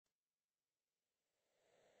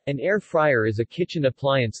An air fryer is a kitchen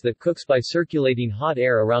appliance that cooks by circulating hot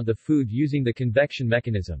air around the food using the convection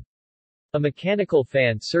mechanism. A mechanical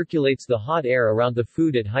fan circulates the hot air around the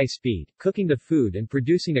food at high speed, cooking the food and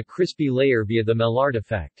producing a crispy layer via the Maillard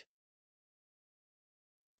effect.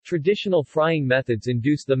 Traditional frying methods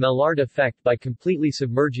induce the Maillard effect by completely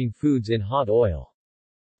submerging foods in hot oil.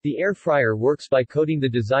 The air fryer works by coating the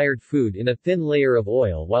desired food in a thin layer of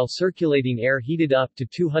oil while circulating air heated up to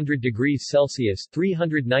 200 degrees Celsius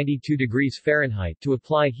 (392 degrees Fahrenheit) to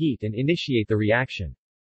apply heat and initiate the reaction.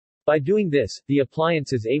 By doing this, the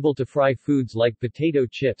appliance is able to fry foods like potato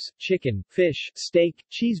chips, chicken, fish, steak,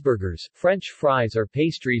 cheeseburgers, French fries or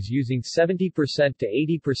pastries using 70% to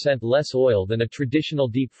 80% less oil than a traditional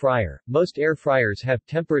deep fryer. Most air fryers have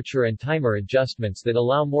temperature and timer adjustments that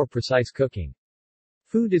allow more precise cooking.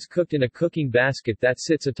 Food is cooked in a cooking basket that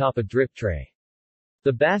sits atop a drip tray.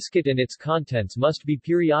 The basket and its contents must be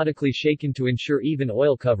periodically shaken to ensure even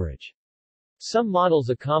oil coverage. Some models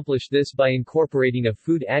accomplish this by incorporating a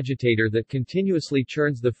food agitator that continuously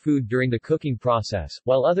churns the food during the cooking process,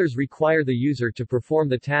 while others require the user to perform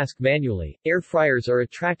the task manually. Air fryers are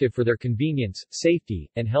attractive for their convenience,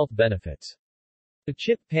 safety, and health benefits. A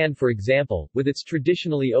chip pan, for example, with its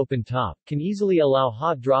traditionally open top, can easily allow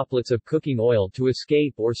hot droplets of cooking oil to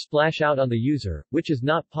escape or splash out on the user, which is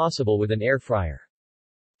not possible with an air fryer.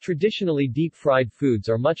 Traditionally deep-fried foods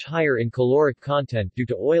are much higher in caloric content due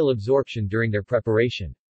to oil absorption during their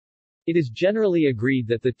preparation. It is generally agreed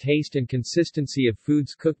that the taste and consistency of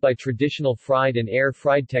foods cooked by traditional fried and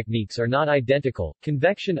air-fried techniques are not identical.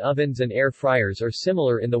 Convection ovens and air fryers are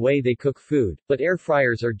similar in the way they cook food, but air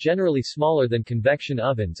fryers are generally smaller than convection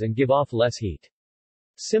ovens and give off less heat.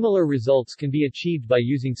 Similar results can be achieved by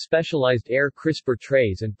using specialized air crisper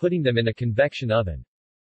trays and putting them in a convection oven.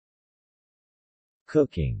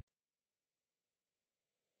 Cooking.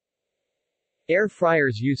 Air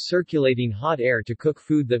fryers use circulating hot air to cook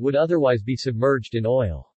food that would otherwise be submerged in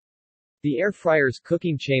oil. The air fryer's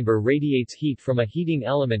cooking chamber radiates heat from a heating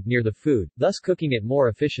element near the food, thus cooking it more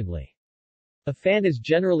efficiently. A fan is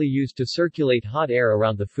generally used to circulate hot air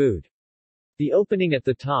around the food. The opening at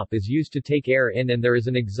the top is used to take air in and there is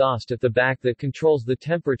an exhaust at the back that controls the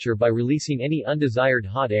temperature by releasing any undesired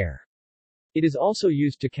hot air. It is also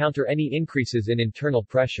used to counter any increases in internal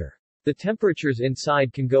pressure. The temperatures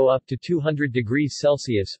inside can go up to 200 degrees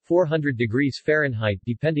Celsius, 400 degrees Fahrenheit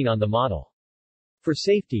depending on the model. For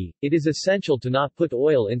safety, it is essential to not put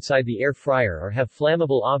oil inside the air fryer or have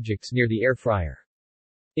flammable objects near the air fryer.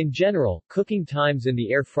 In general, cooking times in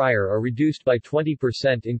the air fryer are reduced by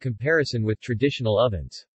 20% in comparison with traditional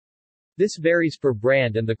ovens. This varies per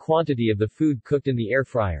brand and the quantity of the food cooked in the air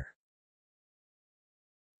fryer.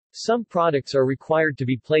 Some products are required to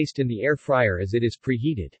be placed in the air fryer as it is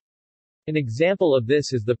preheated. An example of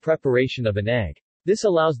this is the preparation of an egg. This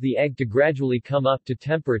allows the egg to gradually come up to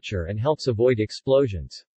temperature and helps avoid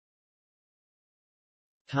explosions.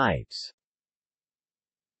 Types.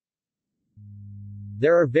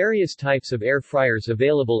 There are various types of air fryers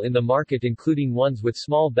available in the market, including ones with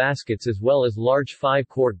small baskets as well as large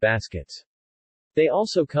 5-quart baskets. They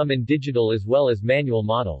also come in digital as well as manual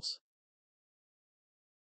models.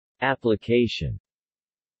 Application.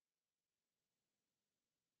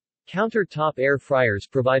 Countertop air fryers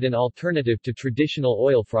provide an alternative to traditional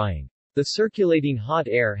oil frying. The circulating hot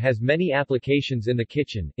air has many applications in the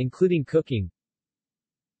kitchen, including cooking,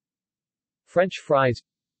 French fries,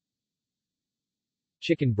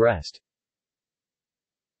 chicken breast,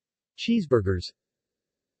 cheeseburgers,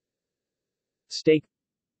 steak,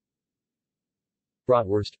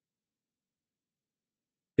 bratwurst,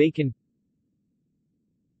 bacon,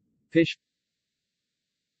 fish,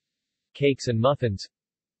 cakes and muffins,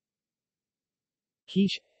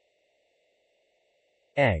 quiche,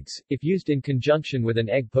 eggs, if used in conjunction with an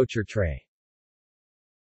egg poacher tray.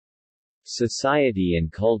 Society and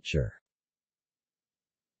culture.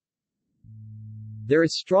 There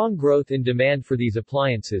is strong growth in demand for these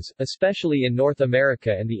appliances, especially in North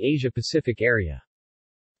America and the Asia-Pacific area.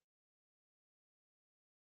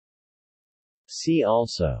 See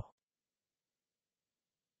also: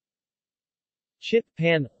 chip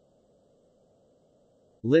pan,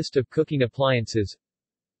 list of cooking appliances,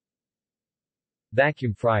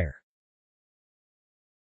 vacuum fryer.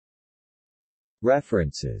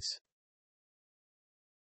 References.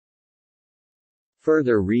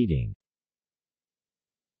 Further reading.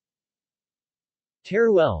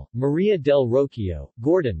 Teruel, Maria del Rocchio,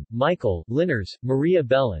 Gordon, Michael, Linners, Maria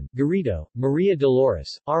Bellin, Garrido, Maria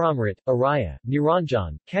Dolores, Aramrit, Araya,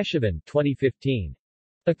 Niranjan, Keshavan, 2015.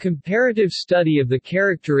 A comparative study of the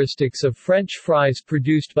characteristics of French fries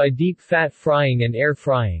produced by deep fat frying and air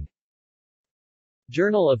frying.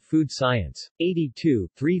 Journal of Food Science. 82,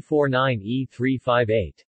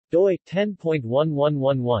 349E358. doi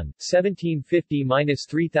 10.1111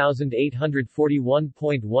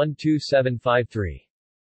 1750-3841.12753.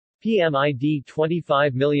 PMID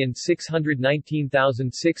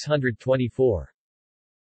 25619624.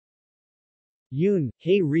 Yoon,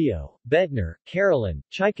 Hay Rio, Bettner, Carolyn,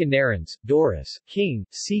 Chika Narens, Doris, King,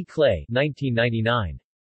 C. Clay 1999.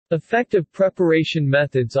 Effective preparation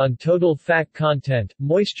methods on total fat content,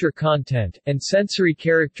 moisture content, and sensory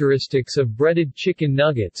characteristics of breaded chicken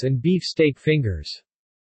nuggets and beef steak fingers.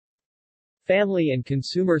 Family and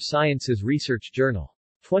Consumer Sciences Research Journal.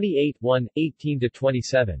 28 1,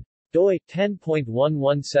 18-27. doi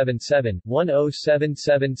 10.1177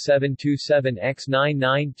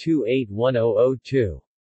 10777727x992810002.